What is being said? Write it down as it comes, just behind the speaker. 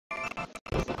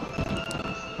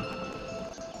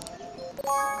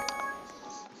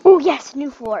yes, new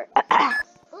floor.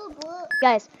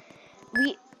 Guys,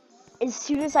 as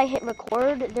soon as I hit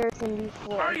record, there's a new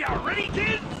floor. Are you ready,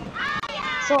 kids?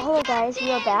 So hello guys,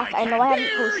 we are back. I know I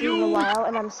haven't posted in a while,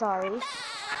 and I'm sorry.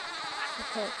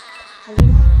 Okay,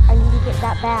 I need to get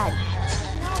that badge.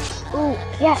 Ooh,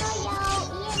 yes.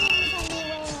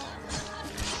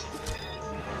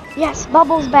 Yes,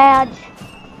 Bubbles badge.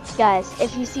 Guys,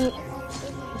 if you see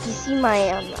my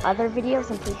other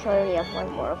videos, I'm pretty sure I already have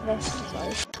one more of this. I'm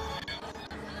sorry.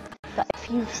 But if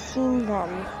you've seen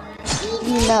them,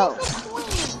 you know.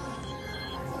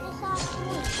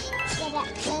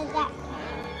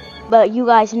 But you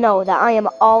guys know that I am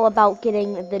all about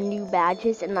getting the new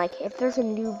badges, and like if there's a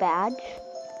new badge,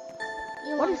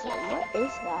 what is that? What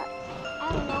is that?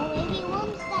 I don't know. Maybe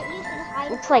ones that you can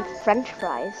hide. Looks like French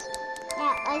fries.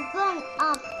 Yeah, like burn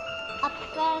up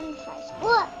French fries.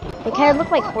 Or they kind of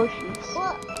look like horseshoes.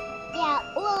 Or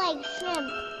like shrimp.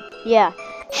 Yeah,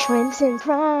 shrimps and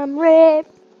prime rib.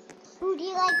 Ooh, do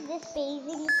you like this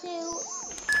bathing suit?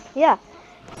 Yeah,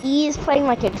 he's playing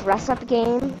like a dress-up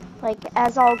game, like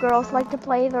as all girls like to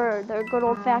play their good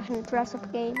old-fashioned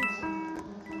dress-up games.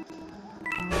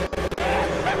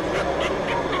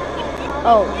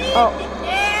 Oh,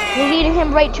 you're leading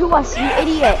him right to us, you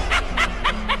idiot!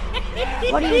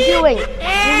 What are you doing?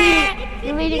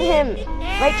 You're leading him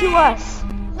right to us.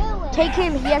 Take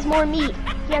him. He has more meat.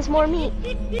 He has more meat.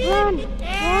 Run!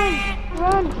 Run!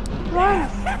 Run! Run!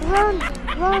 Run!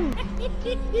 Run!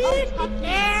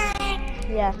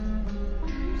 Yeah.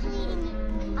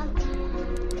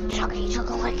 Chucky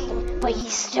licking, but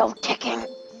he's still ticking.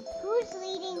 Who's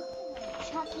leading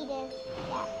Chucky to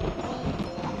that?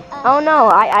 Oh no!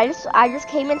 I just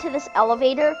came into this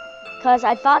elevator because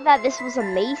I thought that this was a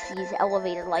Macy's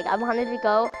elevator. Like I wanted to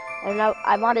go and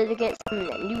I wanted to get some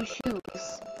new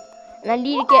shoes. And I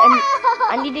need to get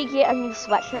a new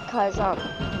sweatshirt because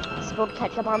spilled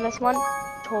ketchup on this one.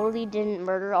 Totally didn't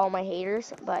murder all my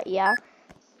haters, but yeah.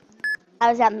 I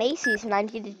was at Macy's and I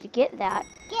needed to get that.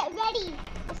 Get ready.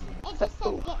 It just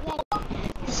says get ready.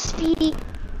 The Speedy.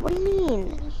 What do you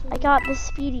mean? I got the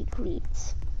Speedy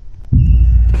cleats.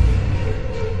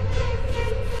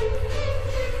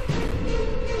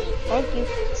 Thank you.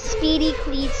 Speedy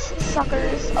cleats,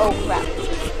 suckers. Oh crap.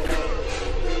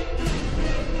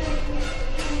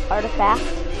 Artifact.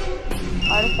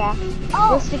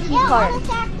 Oh, where's the key card?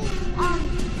 Artifact is,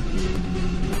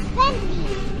 Bendy.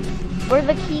 Where's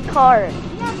the key card?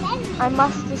 Yeah, Bendy. I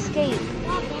must escape.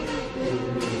 Yeah, Bendy.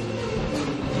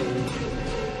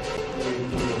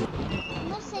 You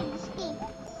must escape.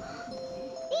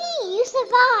 You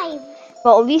survived.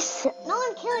 Well, at least No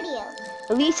one killed you.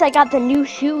 At least I got the new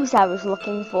shoes I was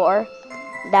looking for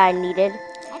that I needed.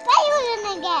 I thought you were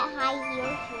gonna get high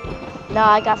heel shoes. No,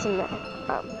 I got some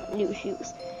new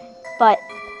shoes. But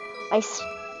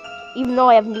even though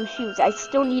I have new shoes, I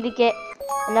still need to get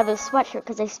another sweatshirt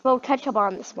because I spilled ketchup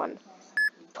on this one.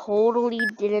 Totally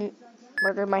didn't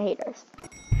murder my haters.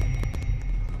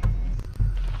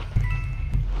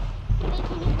 Wait,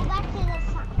 can you go back to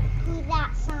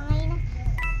that sign?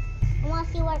 I want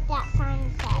to see what that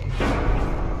sign says.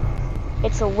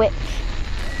 It's a witch. It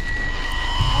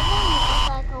doesn't look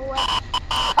like a witch.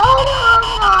 Oh no,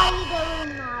 naughty.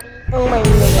 Oh my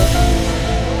goodness.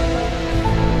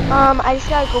 I just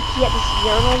gotta go pee at this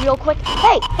urinal real quick.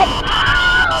 Hey!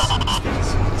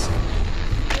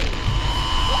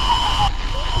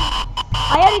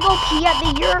 I had to go pee at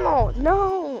the urinal.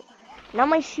 No! Now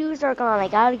my shoes are gone. I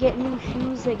gotta get new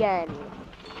shoes again.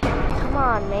 Come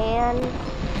on, man.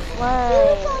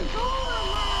 What?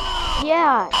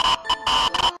 Yeah.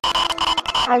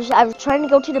 I was trying to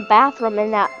go to the bathroom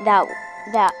and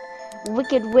that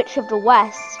Wicked Witch of the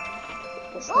West.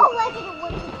 Wicked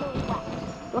Witch of the West.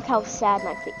 Look how sad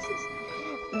my face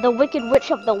is. The Wicked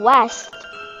Witch of the West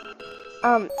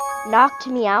knocked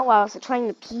me out while I was trying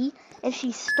to pee, and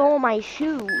she stole my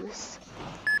shoes.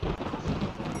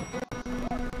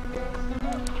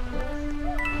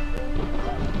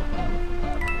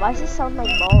 Why does it sound like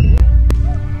Baldy?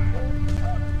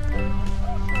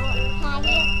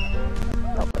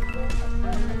 Nope.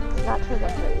 It's not turned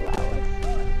up very loud.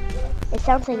 It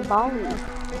sounds like Baldy.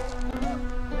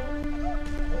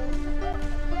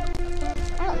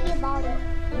 I don't hear Baldy.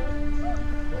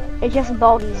 It's just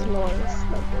Baldy's noise,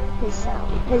 like his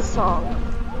sound, his song.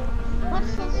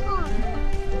 What's his song?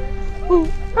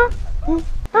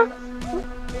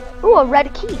 Ooh, a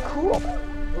red key, cool.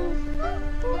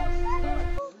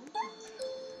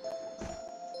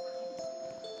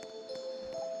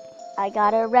 I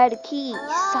got a red key,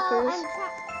 suckers.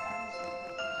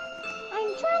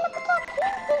 I'm trying to put that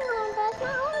pink thing on, but it's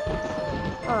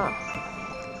not on.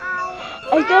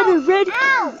 I got a red key.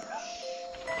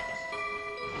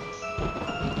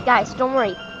 Guys, don't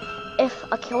worry. If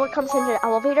a killer comes into the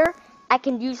elevator, I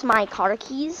can use my car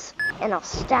keys and I'll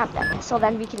stab them. So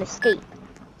then we can escape.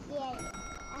 Yeah.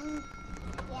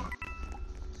 Yeah.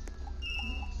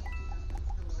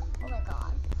 Oh my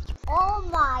god. Oh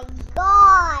my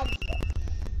god.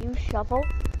 You shovel?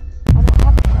 I don't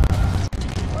have a shovel.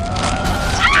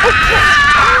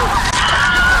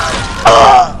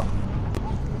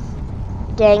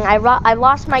 Dang, I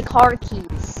lost my car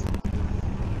keys.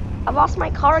 I lost my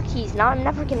car keys. Now I'm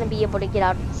never gonna be able to get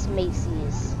out of this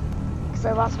Macy's. Because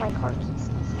I lost my car keys.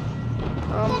 You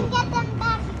can get them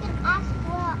back. You can ask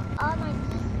for my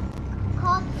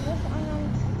car keys and then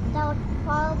they'll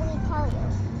probably tell you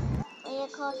where your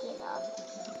car keys are.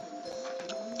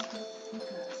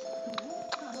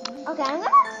 Okay, I'm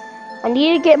gonna... I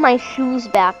need to get my shoes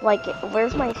back. Like,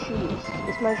 where's my shoes?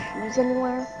 Is my shoes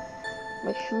anywhere?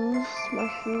 My shoes, my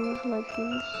shoes, my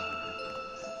shoes.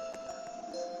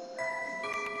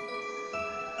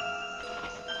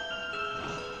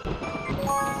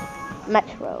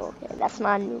 Metro. Okay, that's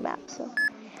not a new map, so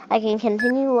I can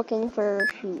continue looking for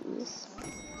shoes.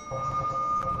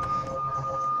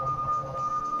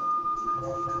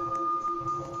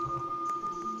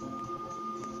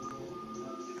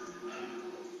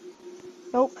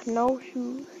 Nope, no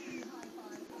shoes.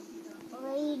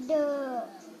 Raider.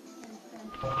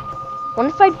 What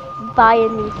if I buy a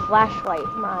new flashlight?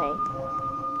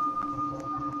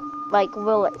 Like,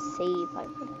 will it save? I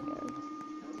wonder.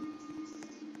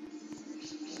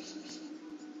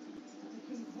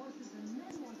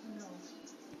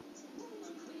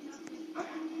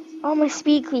 Oh, my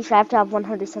speed creeps. I have to have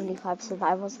 175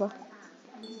 survivals though.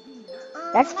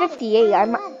 That's 58. I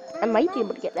might be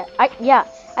able to get that. I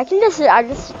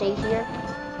just stay here,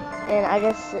 and I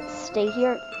just stay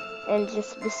here, and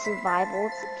just the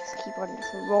survivals just keep on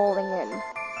just rolling in.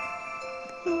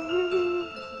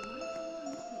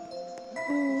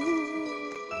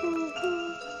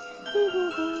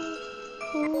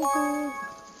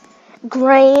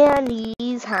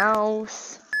 Granny's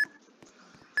house.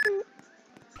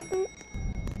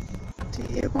 Do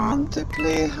you want to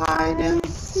play hide and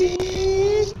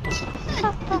seek?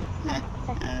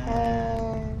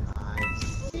 I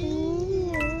see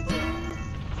you.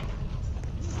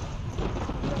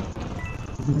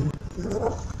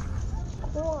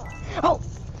 Oh,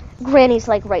 Granny's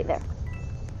like right there.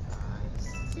 I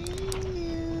see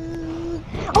you.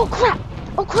 Oh crap!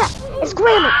 Oh crap! It's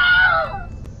Grammy!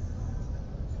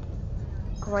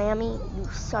 Grammy, you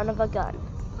son of a gun.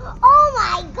 Oh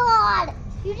my god!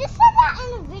 You just said that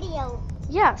in a video.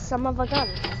 Yeah, son of a gun.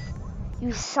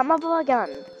 You son of a gun.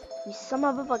 You son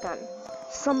of a gun.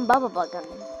 Some bubba gun.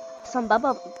 Some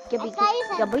bubba gibby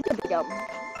gibby gibby dum. I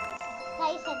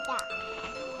thought you said that.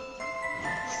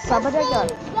 Sabada gun.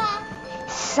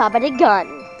 Sabada gun.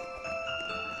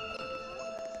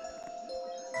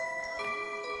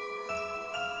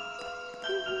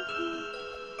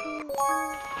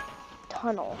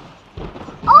 Tunnel.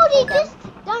 Oh, they just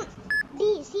don't.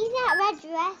 See that red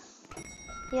dress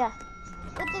Yeah.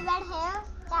 with the red hair?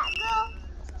 That girl.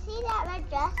 See that red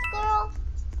dress, girl?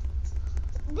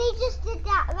 They just did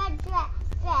that red dress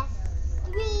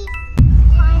 3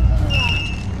 times in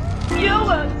a row. You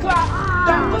were a clock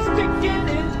that was ticking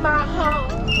in my home.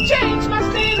 Changed my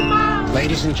state of mind.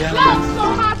 Ladies and Love gentlemen, so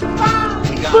hard to find.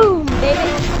 we got Boom, baby.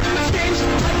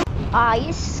 I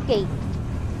escaped.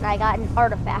 And I got an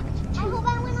artifact. I hope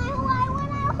I win, I hope I win,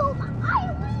 I hope I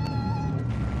win.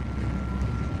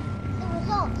 The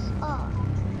results are.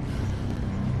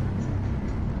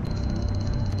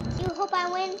 You hope I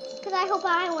win? Because I hope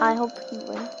I win. I hope you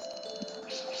win.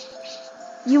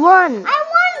 You won! I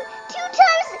won 2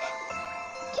 times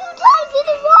in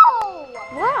a row!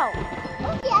 Wow.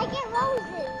 Okay, I get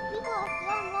roses. People are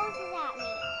throwing roses at me.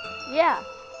 Yeah.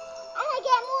 And I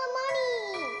get more money.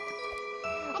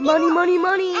 Money, money,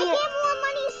 money. I get more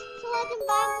money so I can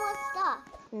buy more stuff.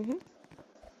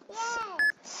 Yay.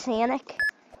 Sonic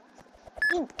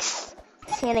Eeks.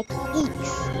 Sonic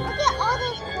Eeks. Look at all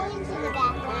those coins in the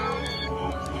background.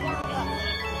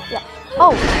 Yeah.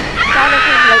 Oh, Sonic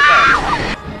is right there.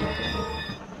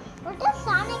 What does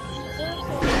Sonic do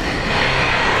to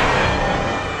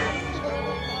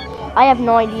I have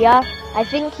no idea. I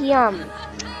think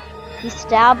he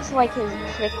stabs like his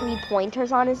prickly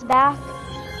pointers on his back.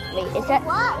 Wait, is that?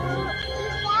 What? He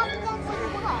stabs them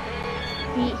with what?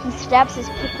 He stabs his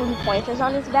prickly pointers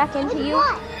on his back into With you.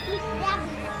 what? He stabs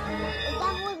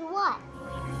them with what?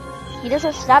 He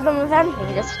doesn't stab them with anything.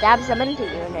 He just stabs them into you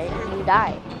and then you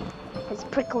die. His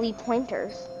prickly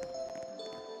pointers.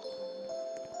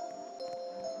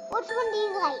 Which one do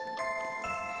you like?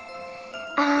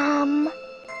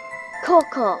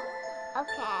 Coco.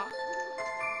 Okay.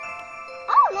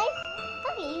 Oh, nice.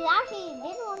 Look, you actually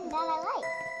did one that I like.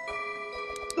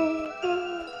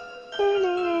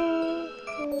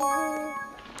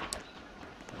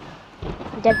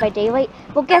 Dead by Daylight?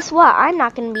 Well, guess what? I'm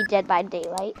not going to be Dead by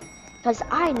Daylight. Because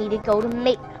I need to go to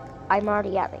I'm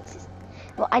already at Macy's.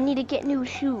 Well, I need to get new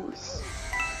shoes.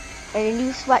 And a new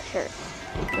sweatshirt.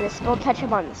 And a spilled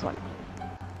ketchup on this one.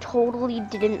 Totally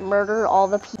didn't murder all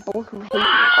the people who hate me.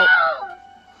 Oh.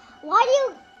 Why do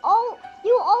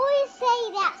you always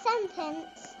say that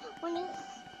sentence when you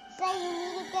say you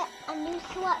need to get a new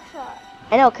sweatshirt?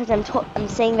 I know, because I'm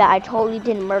saying that I totally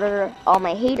didn't murder all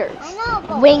my haters. I know,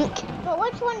 but Wink. But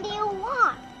which one do you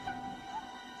want?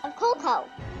 Of Coco.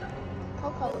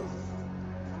 Coco's.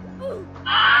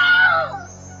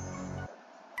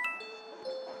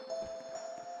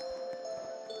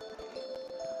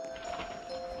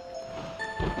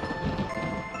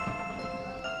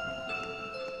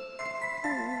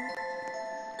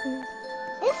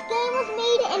 This game was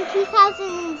made in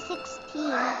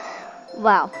 2016.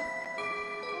 Wow. I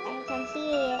can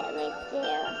see it right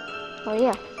there. Oh,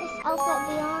 yeah. This outfit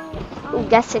belongs on... Ooh,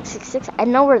 guess 666. I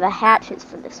know where the hatch is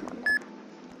for this one.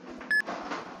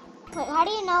 Wait, how do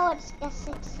you know it's guess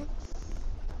 66?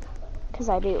 Because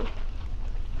I do.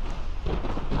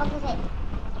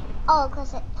 Oh,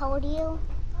 because it told you?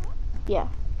 Yeah.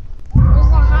 Where's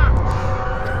the hatch?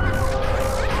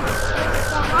 Where's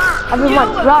the hatch? Everyone,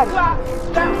 run.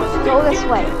 Go this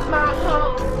way.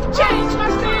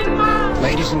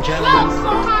 Ladies and gentlemen, we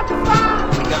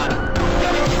got it.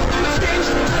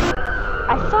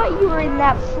 I thought you were in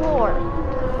that floor.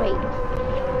 Wait.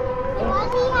 Why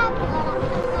does he have...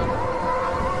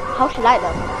 How should I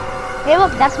though? Hey,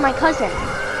 look, that's my cousin.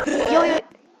 Yo, yo,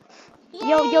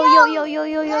 yo, yo, yo, yo, yo,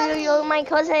 yo, yo, yo, yo, my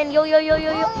cousin. Yo, yo, yo,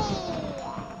 yo, yo.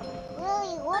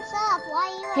 Lily, what's up? Why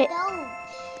are you Hey. a Doge?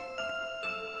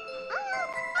 I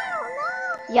don't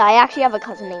know. Yeah, I actually have a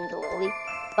cousin named Lily,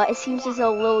 but it seems as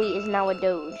though Lily is now a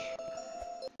Doge,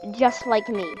 just like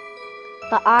me.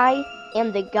 But I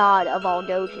am the god of all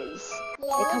Doges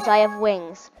because I have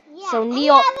wings. Yeah, So and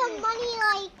kneel. you have a money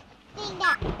like thing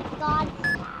that gods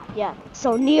have. Yeah.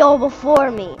 So kneel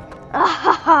before me. Ah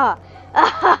ha ha. Ah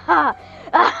ha ha.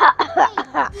 Ah ha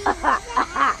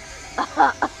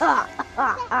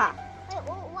ha. Wait,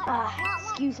 what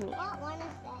Excuse me. What one is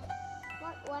this?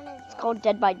 What one is this? It's called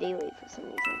Dead by Daylight for some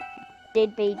reason.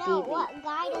 Dead by No, Daylight. what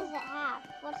guy does it have?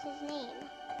 What's his name?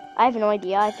 I have no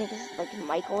idea. I think it's like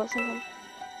Michael or something.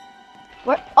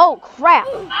 Where? Oh crap!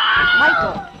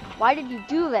 Michael, why did you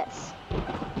do this?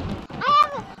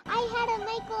 I had a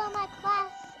Michael in my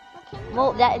class.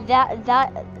 Well,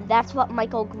 that's what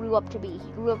Michael grew up to be.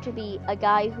 He grew up to be a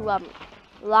guy who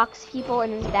locks people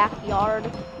in his backyard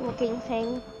looking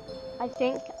thing. I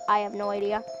think. I have no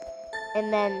idea.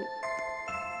 And then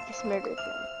just murdered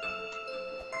him.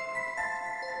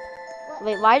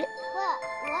 Wait, why? What?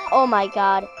 Oh my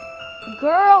god.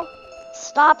 Girl,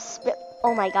 stop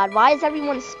oh my god, why is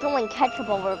everyone spilling ketchup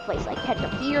all over the place? Like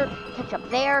ketchup here, ketchup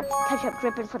there, ketchup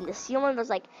dripping from the ceiling. There's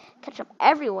like ketchup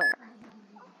everywhere.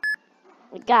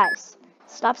 Like, guys,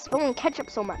 stop spilling ketchup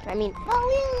so much. I mean, But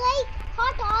we like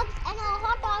hot dogs, and our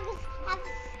hot dogs have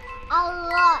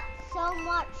so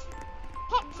much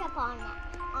ketchup on them.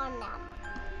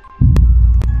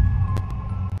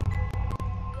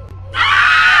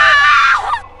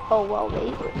 oh well, they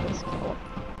were just cool.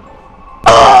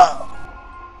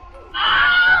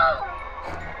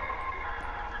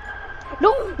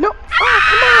 No, no, oh,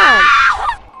 come on!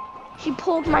 She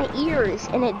pulled my ears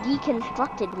and it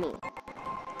deconstructed me.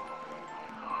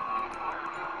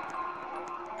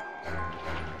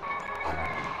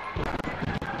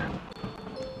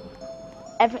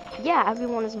 Yeah,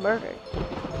 everyone is murdered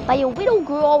by a widow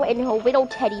girl and her widow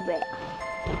teddy bear.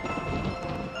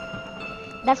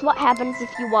 That's what happens if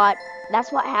you watch.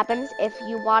 That's what happens if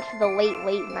you watch the Late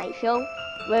Night Show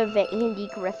with Andy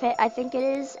Griffith, I think it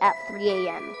is, at 3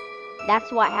 a.m.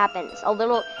 That's what happens. A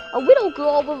widow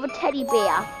girl with a teddy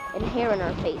bear and hair in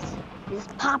her face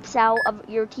just pops out of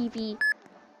your TV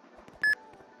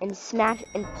and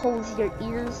pulls your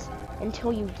ears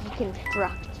until you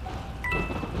deconstruct.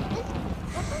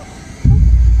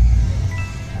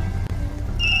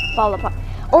 Fall apart.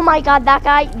 Oh my god, that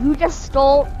guy, you just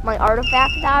stole my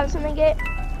artifact that I was gonna get?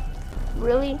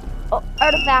 Really? Oh,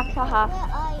 artifact, haha. Where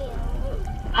are you?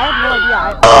 I have no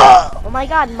idea. Oh my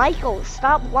god, Michael,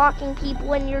 stop locking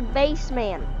people in your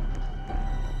basement.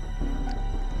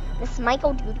 This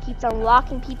Michael dude keeps on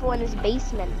locking people in his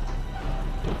basement.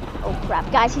 Oh crap,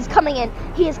 guys, he's coming in.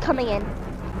 He is coming in.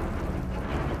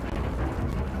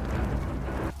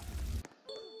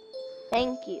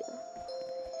 Thank you.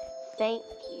 Thank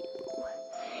you.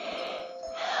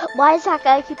 why does that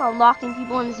guy keep on locking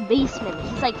people in his basement?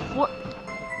 He's like,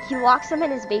 he locks them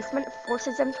in his basement,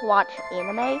 forces them to watch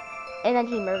anime, and then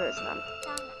he murders them.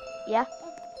 Yeah?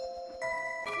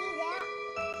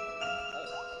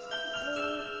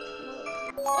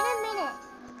 In a minute.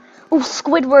 Oh,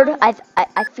 Squidward! I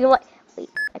feel like, wait,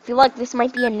 I feel like this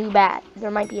might be a new bat.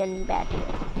 There might be a new bat here.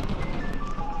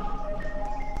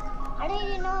 How did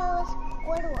you know it was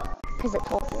Squidward? Because it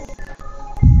told me.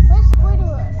 Where's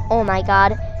Squidward? Oh my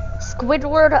God,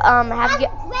 Squidward! Have you?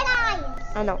 Red eyes.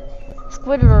 I know.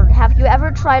 Squidward, have you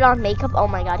ever tried on makeup? Oh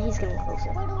my God, he's getting closer.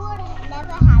 Squidward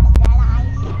never had red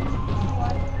eyes before.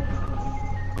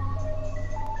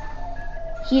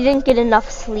 He didn't get enough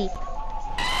sleep.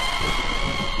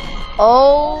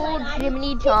 Oh,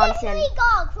 Jimmidy Johnson. He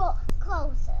got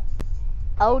closer.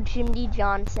 Oh, Jimmidy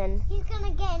Johnson. He's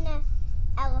gonna get in the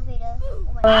elevator.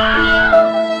 Oh.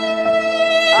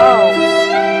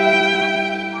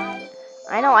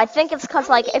 I know. I think it's cause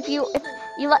like if you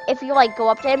like go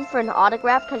up to him for an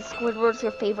autograph, cause Squidward's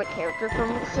your favorite character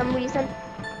for some reason,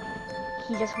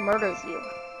 he just murders you.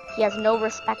 He has no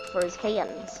respect for his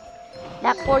fans.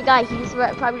 That poor guy. He's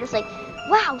probably just like,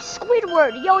 wow,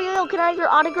 Squidward, yo, can I have your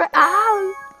autograph?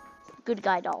 Ow! Good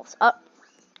guy dolls.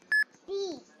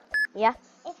 D. Yeah.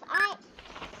 If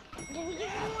the reason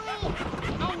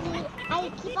why I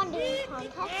keep on doing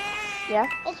contests, Yeah.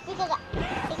 it's because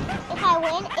if I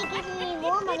win, it gives me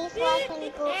more money so I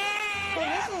can go. So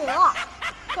this is locked,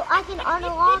 so I can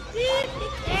unlock.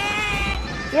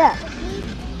 Yeah.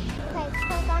 If I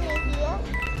click on it here,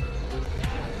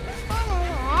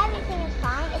 everything is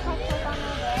fine. If I click on it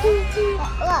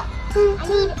there, look,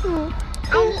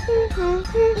 I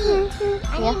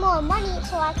need more money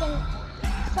so I can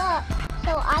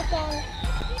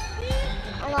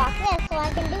unlock this, so I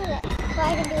can do it, so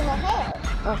I can do her hair.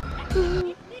 Oh.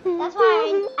 That's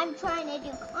why I'm trying to do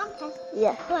contests.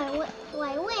 Yeah. So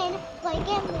I win, so I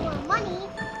get more money.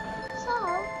 So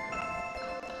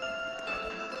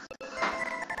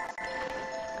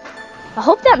I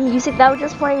hope that music that was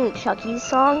just playing Chucky's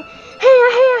song,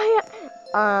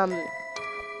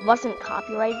 wasn't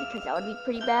copyrighted, because that would be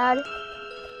pretty bad.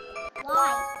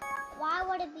 why? Why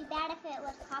would it be bad if it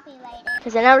was copyrighted?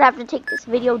 Because then I would have to take this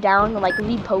video down and like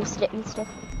repost it and stuff.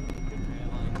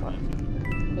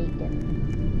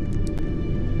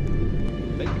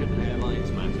 Bacon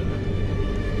airlines matter.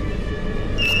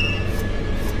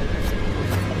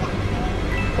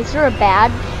 Is there a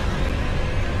badge?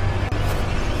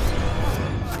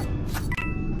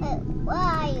 Where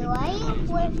are you? Are you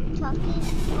with Chucky?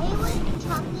 Are you with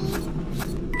Chucky?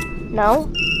 No. Are you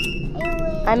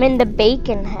with I'm in the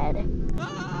Bacon Head.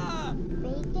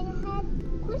 Bacon Head?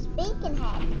 Who's Bacon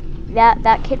Head?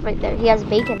 That kid right there. He has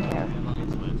bacon hair.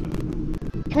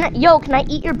 Can I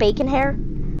eat your bacon hair?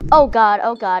 Oh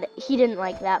God. He didn't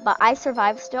like that, but I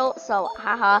survived still, so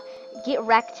haha. Get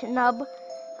wrecked, nub.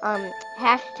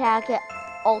 Hashtag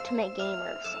ultimate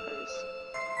gamers.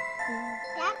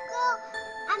 That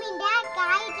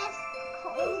guy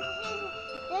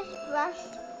just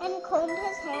brushed and combed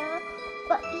his hair,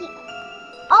 but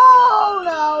oh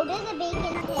no, there's a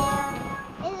bacon hair.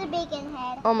 There's a bacon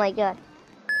head. Oh my God.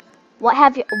 What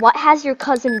has your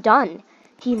cousin done?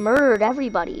 He murdered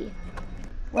everybody.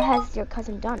 What has your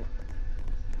cousin done?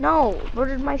 No, where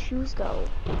did my shoes go?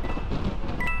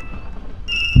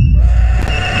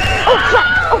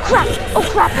 Oh crap!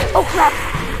 Oh crap!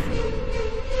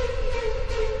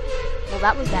 Well,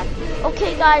 that was bad.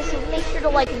 Okay, guys, so make sure to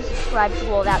like and subscribe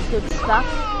to all that good stuff.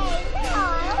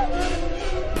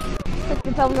 Click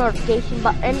the bell notification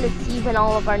button to see when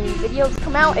all of our new videos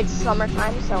come out. It's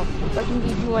summertime, so we're going to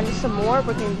be doing some more.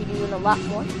 We're going to be doing a lot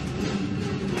more.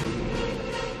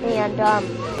 And,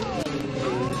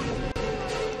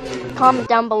 comment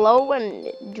down below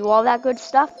and do all that good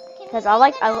stuff. Because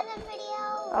I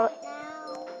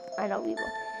know we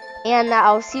will. And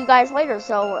I'll see you guys later,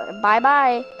 so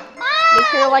bye-bye. Make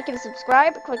sure to like and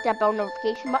subscribe, click that bell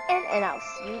notification button, and I'll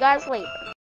see you guys later.